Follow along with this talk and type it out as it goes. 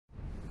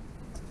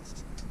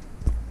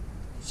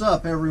What's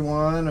up,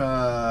 everyone?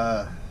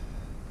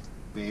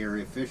 Bay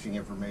Area fishing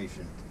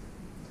information.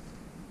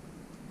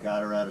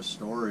 Got her out of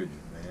storage,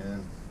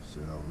 man. So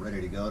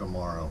ready to go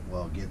tomorrow.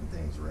 Well, getting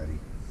things ready.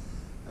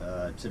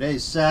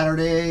 Today's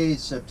Saturday,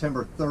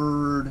 September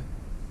 3rd.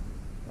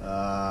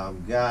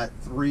 Got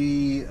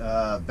 3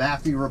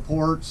 BAFI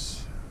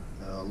reports.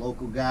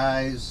 Local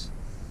guys.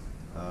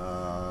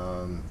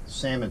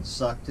 Salmon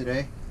sucked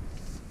today.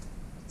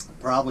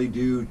 Probably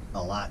due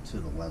a lot to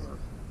the weather.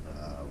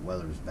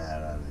 Weather's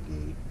bad out of the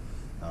gate.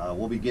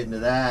 We'll be getting to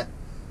that.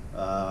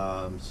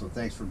 So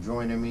thanks for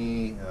joining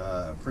me.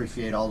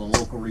 Appreciate all the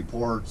local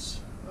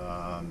reports.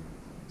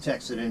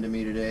 Texted into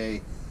me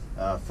today.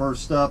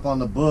 First up on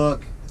the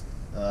book,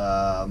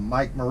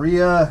 Mike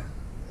Maria,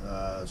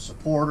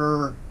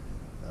 supporter,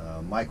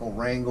 Michael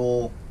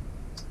Rangel,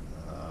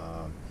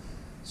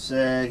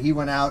 said he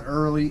went out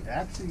early.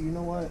 Actually, you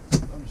know what?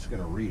 I'm just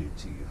going to read it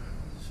to you.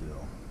 So,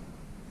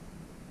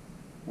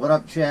 what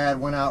up,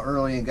 Chad? Went out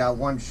early and got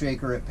 1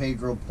 shaker at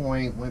Pedro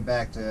Point. Went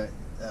back to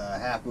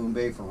Half Moon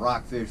Bay for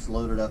rockfish.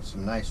 Loaded up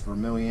some nice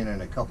vermilion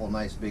and a couple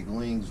nice big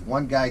lings.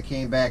 One guy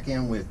came back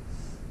in with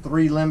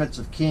 3 limits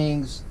of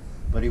kings,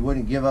 but he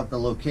wouldn't give up the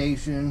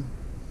location.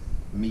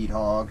 Meat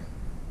hog.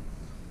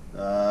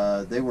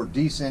 They were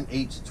decent,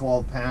 8 to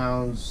 12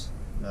 pounds.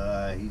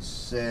 He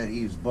said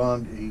he's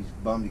bummed he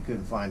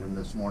couldn't find them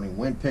this morning.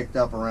 Wind picked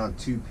up around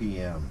 2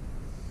 p.m.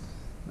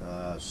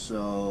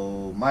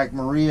 So Mike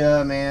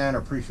Maria, man,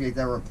 appreciate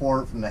that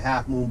report from the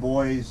Half Moon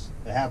boys,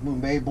 the Half Moon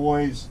Bay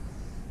boys.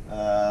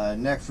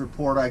 Next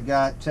report I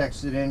got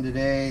texted in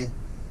today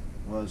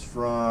was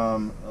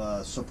from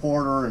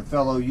supporter and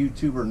fellow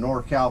YouTuber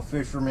NorCal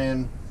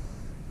Fisherman.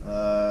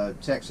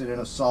 Texted in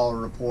a solid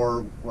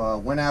report.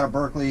 Went out of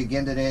Berkeley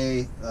again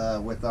today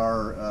with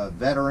our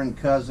veteran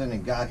cousin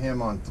and got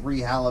him on 3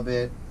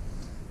 halibut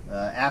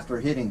after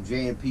hitting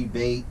J&P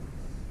bait.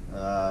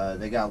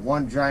 They got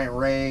 1 giant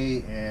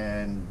ray,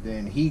 and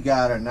then he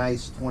got a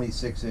nice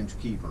 26-inch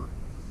keeper.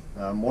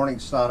 Morning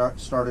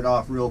started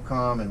off real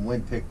calm, and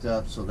wind picked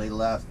up, so they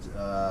left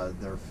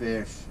their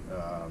fish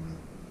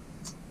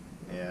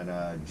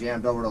and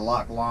jammed over to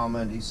Loch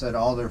Lomond. He said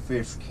all their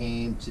fish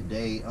came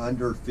today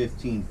under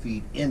 15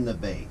 feet in the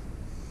bay.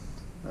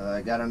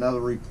 I got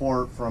another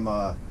report from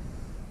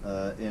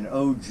an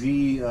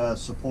OG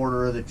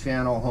supporter of the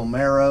channel,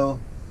 Homero.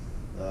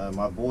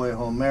 My boy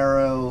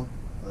Homero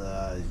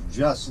is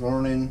just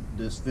learning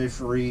this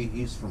fishery.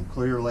 He's from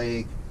Clear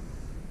Lake.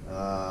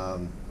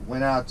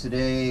 Went out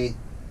today.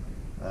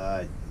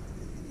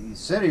 He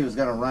said he was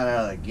going to run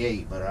out of the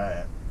gate, but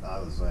I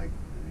was like,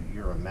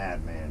 you're a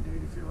madman,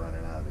 dude, if you're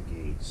running out of the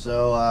gate.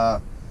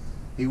 So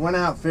he went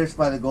out, fished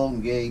by the Golden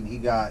Gate, and he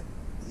got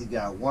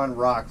 1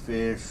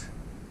 rockfish.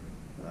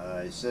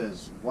 He said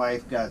his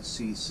wife got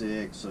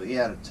seasick, so he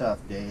had a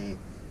tough day.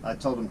 I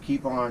told him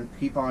keep on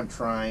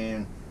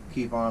trying,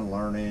 keep on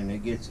learning.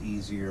 It gets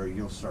easier.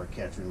 You'll start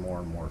catching more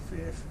and more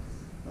fish.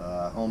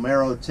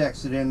 Homero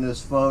texted in this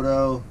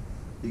photo.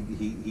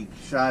 He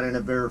shot in a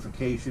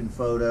verification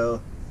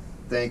photo.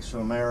 Thanks,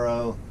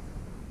 Homero.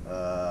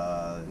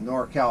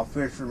 NorCal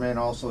Fisherman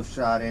also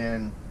shot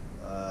in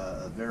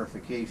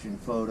verification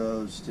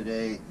photos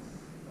today.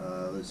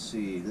 Let's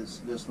see,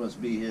 this must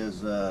be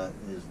his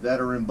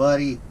veteran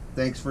buddy.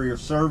 Thanks for your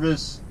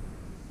service.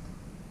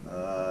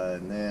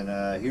 And then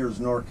here's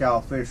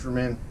NorCal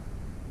Fisherman.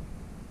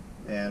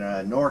 And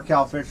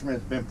NorCal Fisherman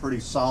has been pretty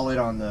solid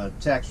on the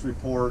text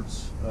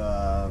reports.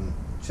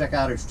 Check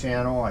out his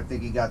channel. I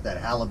think he got that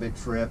halibut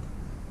trip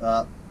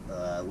up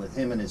with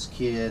him and his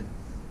kid.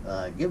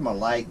 Give him a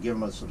like, give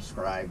him a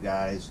subscribe,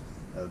 guys.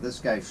 This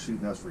guy's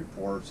shooting us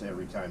reports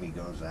every time he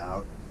goes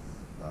out,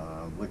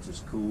 which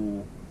is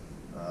cool.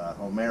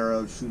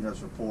 Homero's shooting us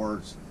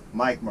reports.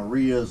 Mike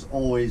Maria's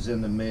always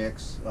in the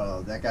mix.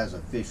 That guy's a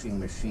fishing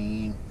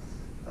machine.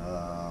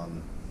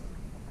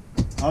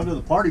 Onto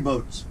the party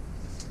boats.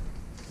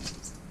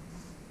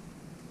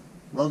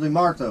 Lovely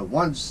Martha,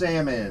 1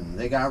 salmon.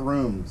 They got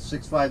room.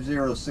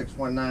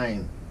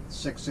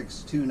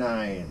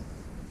 650-619-6629.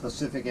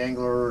 Pacific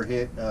Angler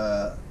hit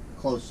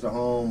close to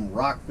home.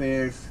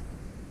 Rockfish,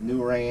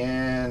 New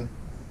Rayanne.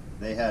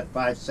 They had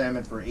 5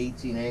 salmon for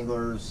 18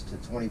 anglers to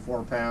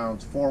 24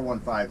 pounds.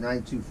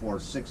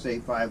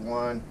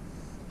 415-924-6851.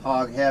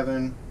 Hog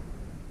Heaven,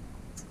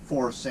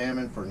 4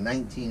 salmon for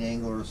 19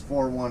 anglers.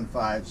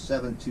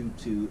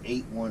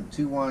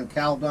 415-722-8121.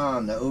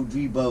 Caldon, the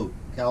OG boat.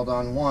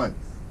 Caldon 1.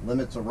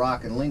 Limits of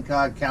rock and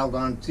lingcod.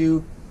 Caldon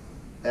 2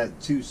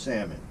 had 2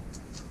 salmon.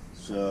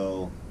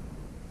 So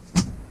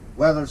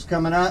weather's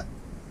coming up.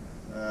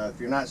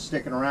 If you're not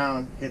sticking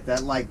around, hit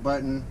that like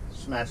button,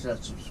 smash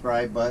that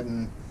subscribe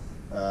button.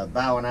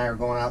 Bao and I are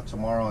going out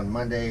tomorrow and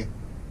Monday.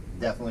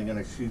 Definitely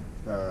going to shoot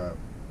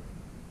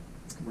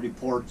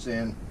reports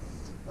in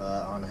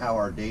on how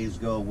our days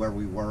go, where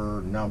we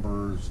were,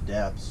 numbers,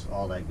 depths,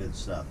 all that good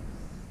stuff.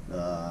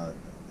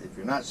 If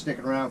you're not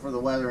sticking around for the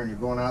weather and you're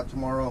going out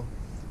tomorrow,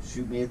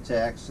 shoot me a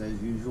text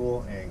as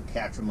usual and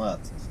catch them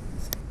up.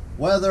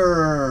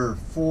 Weather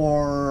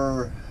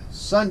for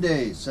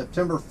Sunday,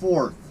 September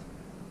 4th.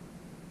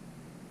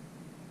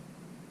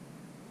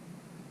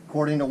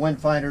 According to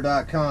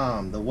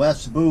windfinder.com, the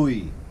west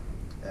buoy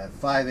at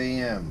 5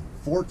 a.m.,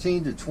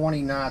 14 to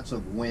 20 knots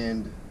of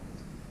wind,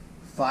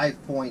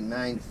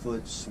 5.9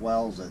 foot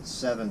swells at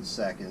 7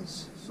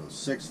 seconds, so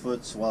 6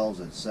 foot swells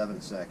at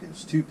 7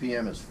 seconds. 2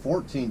 p.m. is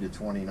 14 to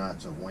 20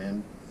 knots of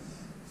wind,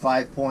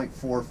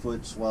 5.4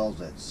 foot swells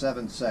at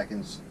 7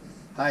 seconds.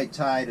 High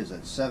tide is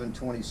at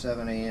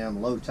 7:27 a.m.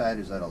 Low tide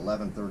is at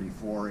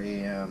 11:34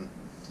 a.m.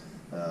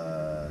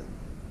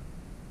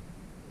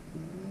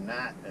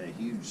 Not a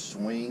huge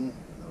swing.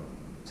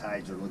 The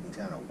tides are looking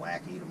kind of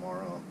wacky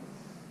tomorrow.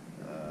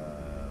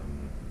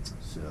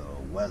 So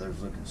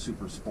weather's looking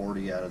super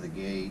sporty out of the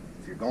gate.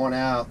 If you're going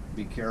out,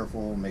 be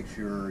careful. Make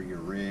sure your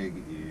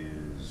rig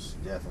is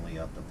definitely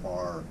up to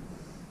par.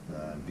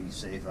 Be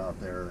safe out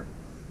there.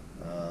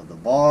 The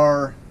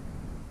bar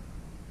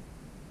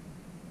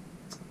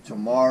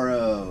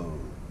tomorrow,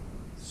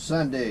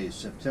 Sunday,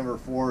 September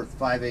 4th,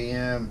 5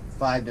 a.m.,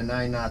 5 to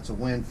 9 knots of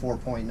wind,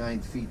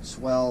 4.9 feet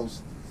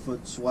swells,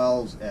 foot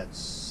swells at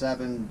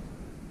 7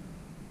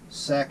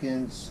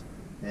 seconds,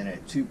 and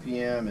at 2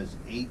 p.m. is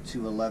 8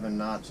 to 11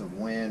 knots of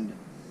wind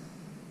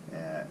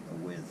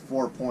with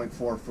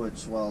 4.4 foot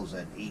swells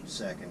at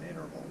 8-second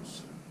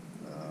intervals.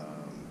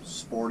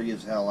 Sporty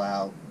as hell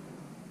out.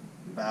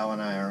 Bow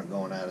and I aren't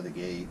going out of the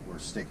gate. We're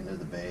sticking to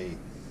the bay.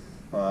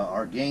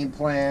 Our game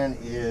plan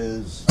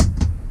is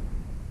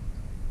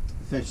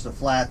fish the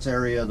flats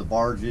area, the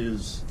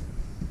barges,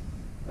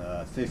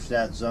 fish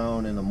that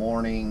zone in the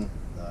morning,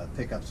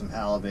 pick up some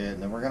halibut,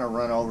 and then we're going to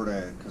run over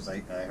to, because I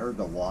heard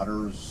the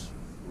water's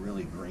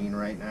really green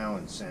right now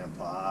in San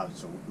Pa,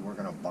 so we're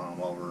going to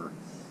bomb over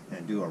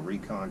and do a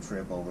recon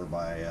trip over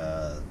by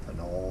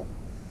Pinole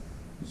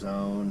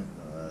zone,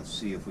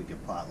 see if we can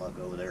potluck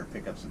over there,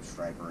 pick up some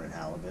striper and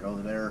halibut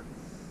over there.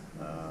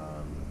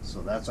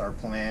 So that's our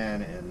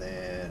plan, and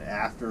then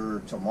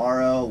after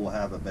tomorrow we'll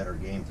have a better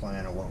game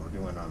plan on what we're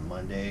doing on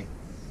Monday.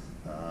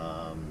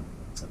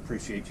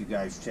 Appreciate you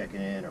guys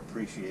checking in,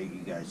 appreciate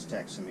you guys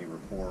texting me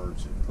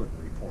reports and putting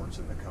reports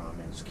in the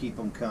comments. Keep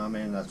them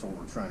coming, that's what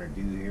we're trying to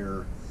do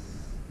here.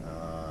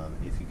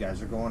 If you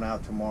guys are going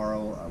out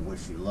tomorrow, I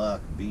wish you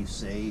luck, be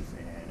safe,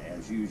 and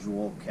as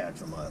usual, catch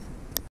them up.